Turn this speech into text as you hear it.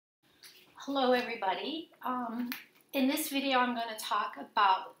Hello everybody. In this video I'm going to talk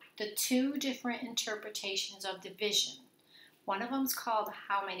about the two different interpretations of division. One of them is called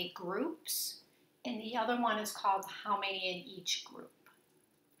how many groups and the other one is called how many in each group.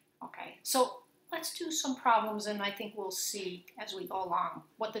 Okay, so let's do some problems and I think we'll see as we go along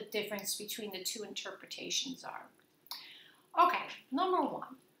what the difference between the two interpretations are. Okay, number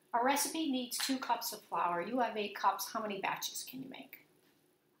one, a recipe needs 2 cups of flour. You have 8 cups. How many batches can you make?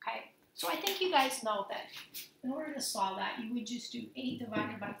 Okay. So I think you guys know that in order to solve that, you would just do 8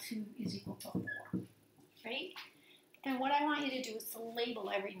 divided by 2 is equal to 4, right? And what I want you to do is to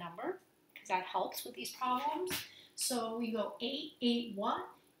label every number, because that helps with these problems. So we go 8 what?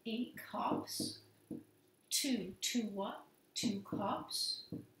 8 cups. 2 what? 2 cups.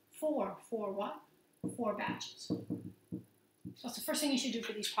 4 what? 4 batches. So that's the first thing you should do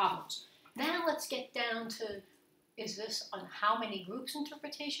for these problems. Now let's get down to, is this a how many groups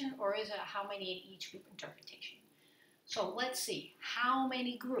interpretation or is it a how many in each group interpretation? So let's see, how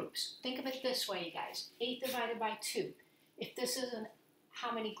many groups? Think of it this way, you guys, 8 divided by 2. If this is a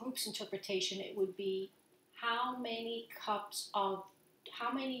how many groups interpretation, it would be how many 2's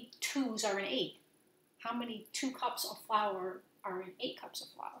are in 8? How many 2 cups of flour are in 8 cups of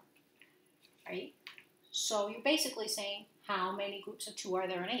flour, right? So you're basically saying, how many groups of 2 are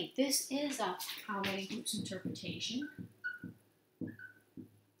there in 8? This is a how many groups interpretation,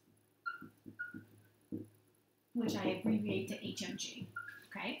 which I abbreviate to HMG,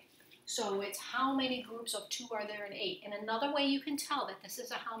 okay? So it's how many groups of 2 are there in 8. And another way you can tell that this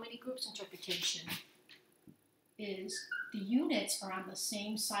is a how many groups interpretation is the units are on the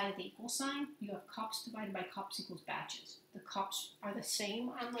same side of the equal sign. You have cups divided by cups equals batches. The cups are the same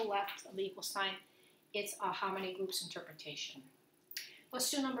on the left of the equal sign. It's a how many groups interpretation. Let's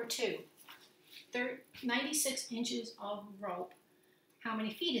do number 2. 96 inches of rope. How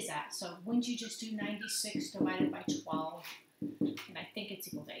many feet is that? So wouldn't you just do 96 divided by 12? And I think it's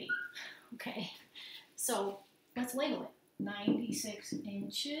equal to 8. Okay, so let's label it. 96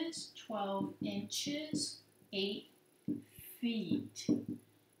 inches, 12 inches, 8 feet.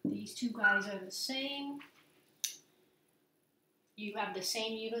 These two guys are the same. You have the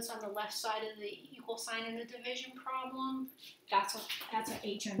same units on the left side of the equal sign in the division problem. That's a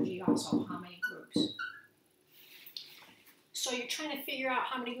HMG also, how many groups. So you're trying to figure out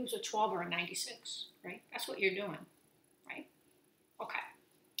how many groups of 12 are in 96, right? That's what you're doing, right? Okay.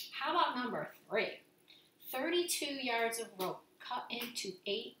 How about number 3? 32 yards of rope cut into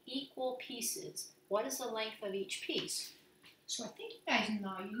 8 equal pieces. What is the length of each piece? So I think you guys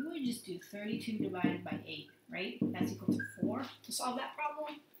know you would just do 32 divided by 8, right? That's equal to 4 to solve that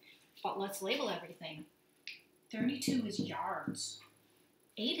problem. But let's label everything. 32 is yards.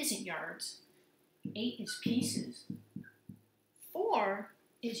 8 isn't yards. 8 is pieces. 4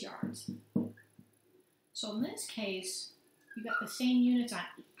 is yards. So in this case, you got the same units on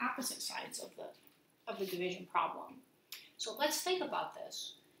opposite sides of the division problem. So let's think about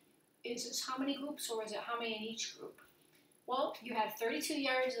this. Is this how many groups or is it how many in each group? Well, you have 32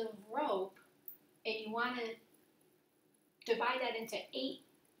 yards of rope and you want to divide that into 8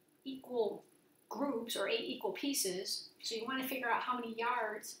 equal groups or 8 equal pieces. So you want to figure out how many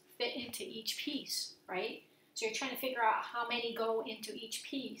yards fit into each piece, right? So you're trying to figure out how many go into each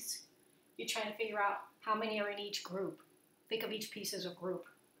piece. You're trying to figure out how many are in each group. Think of each piece as a group,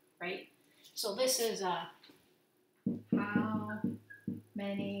 right? So this is a how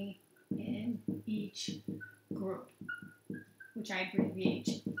many in each group, which I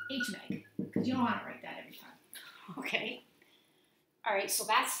abbreviate HMEG, because you don't want to write that every time. Okay? All right, so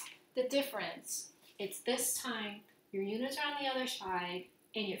that's the difference. It's this time, your units are on the other side,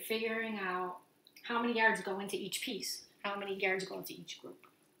 and you're figuring out how many yards go into each piece, how many yards go into each group.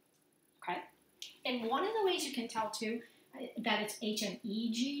 Okay? And one of the ways you can tell, too, that it's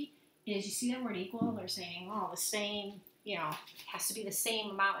HMEG is you see that word equal, they're saying, oh, the same, you know, has to be the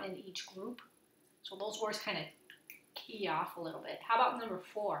same amount in each group. So those words kind of key off a little bit. How about number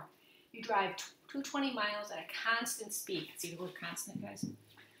 4? You drive 220 miles at a constant speed. See the word constant, guys?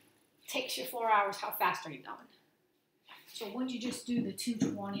 Takes you 4 hours. How fast are you going? So wouldn't you just do the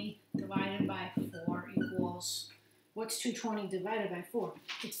 220 divided by 4 equals, what's 220 divided by 4?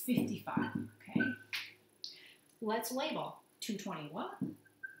 It's 55, okay? Let's label 220 what?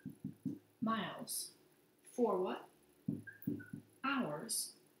 Miles. 4 what?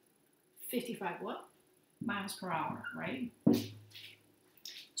 Hours. 55 what? Miles per hour, right?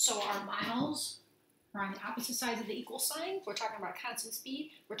 So our miles are on the opposite sides of the equal sign. We're talking about constant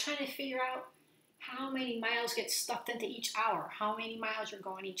speed. We're trying to figure out how many miles get stuffed into each hour. How many miles you're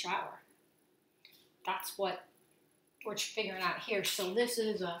going each hour. That's what we're figuring out here. So this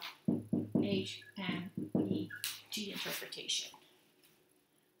is a HMEG interpretation.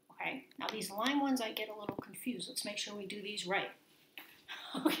 Okay, now these line ones I get a little confused. Let's make sure we do these right.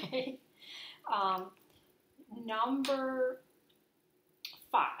 Okay, number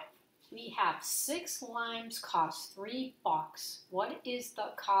 5. We have 6 limes cost $3. What is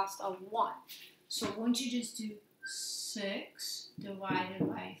the cost of 1? So wouldn't you just do 6 divided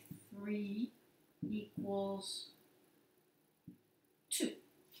by 3 equals 2?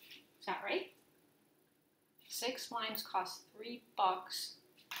 Is that right? 6 limes cost $3.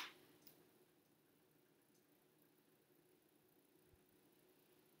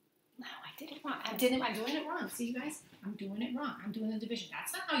 No, I did it wrong. I'm doing it wrong. See, you guys? I'm doing it wrong. I'm doing the division.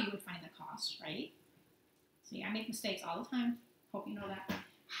 That's not how you would find the cost, right? See, I make mistakes all the time. Hope you know that.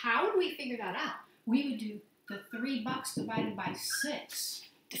 How would we figure that out? We would do the $3 divided by 6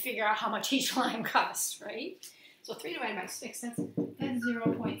 to figure out how much each lime costs, right? So 3 divided by 6, that's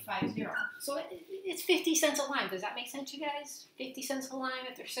 0.50. So it's 50 cents a lime. Does that make sense, you guys? 50 cents a lime.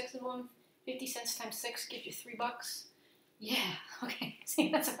 If there's 6 of them, 50 cents times 6 gives you $3. Yeah, okay. See,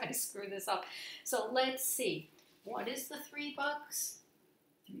 that's how I screw this up. So let's see. What is the $3?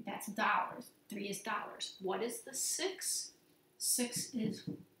 That's dollars. 3 is dollars. What is the 6? 6 is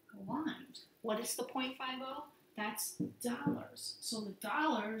limes. What is the 0.50? That's dollars. So the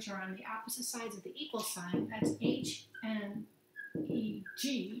dollars are on the opposite sides of the equal sign. That's HMEG.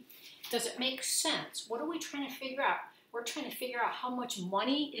 Does it make sense? What are we trying to figure out? We're trying to figure out how much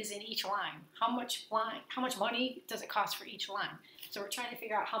money is in each line. How much money does it cost for each line? So we're trying to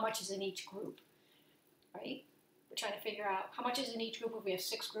figure out how much is in each group, right? We're trying to figure out how much is in each group if we have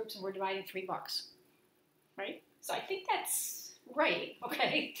 6 groups and we're dividing $3, right? So I think that's right,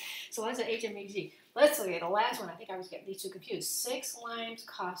 okay? So that's an HMEG. Let's look at the last one. I think I was getting these two confused. 6 limes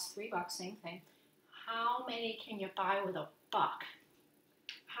cost $3, same thing. How many can you buy with $1?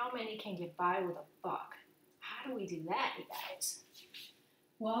 How many can you buy with $1? How do we do that, you guys?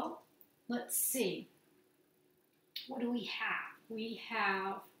 Well, let's see. What do we have? We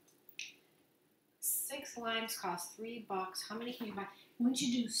have 6 limes cost $3. How many can you buy? Wouldn't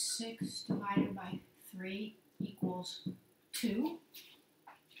you do 6 divided by 3 equals 2?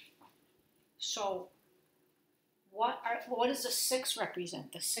 So what does the 6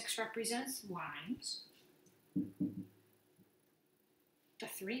 represent? The 6 represents limes. The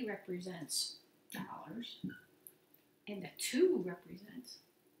 3 represents dollars. And the 2 represents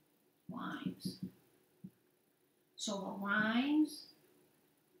limes. So the limes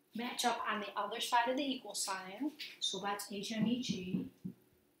match up on the other side of the equal sign. So that's HMEG.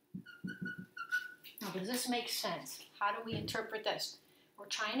 Now, does this make sense? How do we interpret this? We're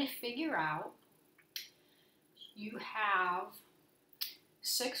trying to figure out, you have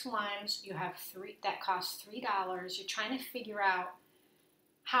 6 limes, you have 3, that costs $3. You're trying to figure out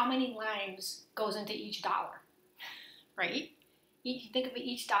how many limes goes into each dollar, right? Think of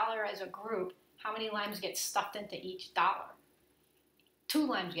each dollar as a group. How many limes get stuffed into each dollar? 2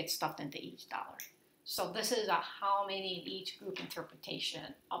 limes get stuffed into each dollar. So this is a how many in each group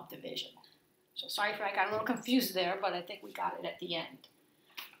interpretation of division. So sorry if I got a little confused there, but I think we got it at the end.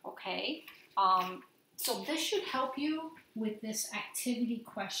 Okay, so this should help you with this activity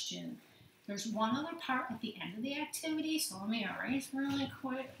question. There's one other part at the end of the activity, so let me erase really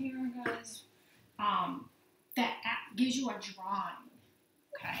quick here, guys. That gives you a drawing,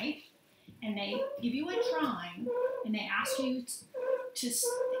 okay? And they give you a drawing, and they ask you to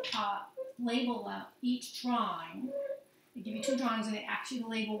label each drawing. They give you 2 drawings, and they ask you to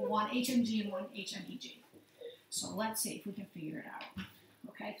label one HMG and one HMEG. So let's see if we can figure it out.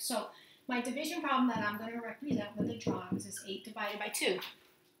 Okay, so my division problem that I'm going to represent with the drawings is 8 divided by 2.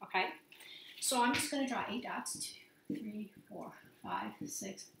 Okay, so I'm just going to draw 8 dots. 2, 3, 4, 5,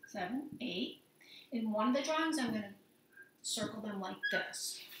 6, 7, 8. In one of the drawings, I'm going to circle them like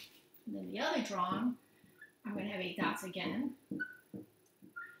this. And then the other drawing, I'm going to have 8 dots again,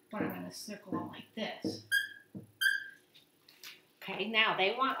 but I'm going to circle them like this. Okay, now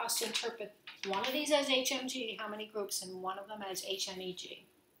they want us to interpret one of these as HMG, how many groups, and one of them as HMEG.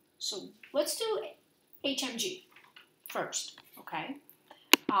 So let's do HMG first, okay?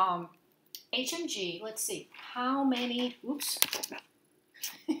 HMG, let's see, how many, oops,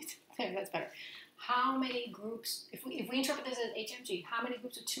 that's better. How many groups, if we interpret this as HMG, how many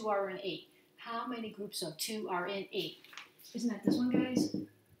groups of 2 are in 8? How many groups of 2 are in 8? Isn't that this one, guys?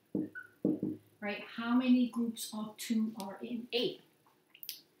 Right, how many groups of 2 are in 8?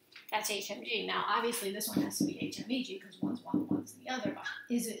 That's HMG. Now, obviously, this one has to be HMEG because one's one, one's the other. But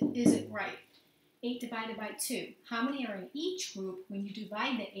is it right? 8 divided by 2. How many are in each group when you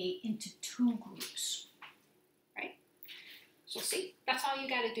divide the 8 into 2 groups? Right? So see, that's all you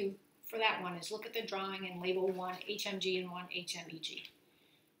got to do for that one is look at the drawing and label one HMG and one HMEG.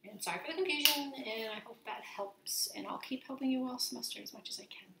 And sorry for the confusion, and I hope that helps. And I'll keep helping you all semester as much as I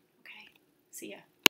can. Okay? See ya.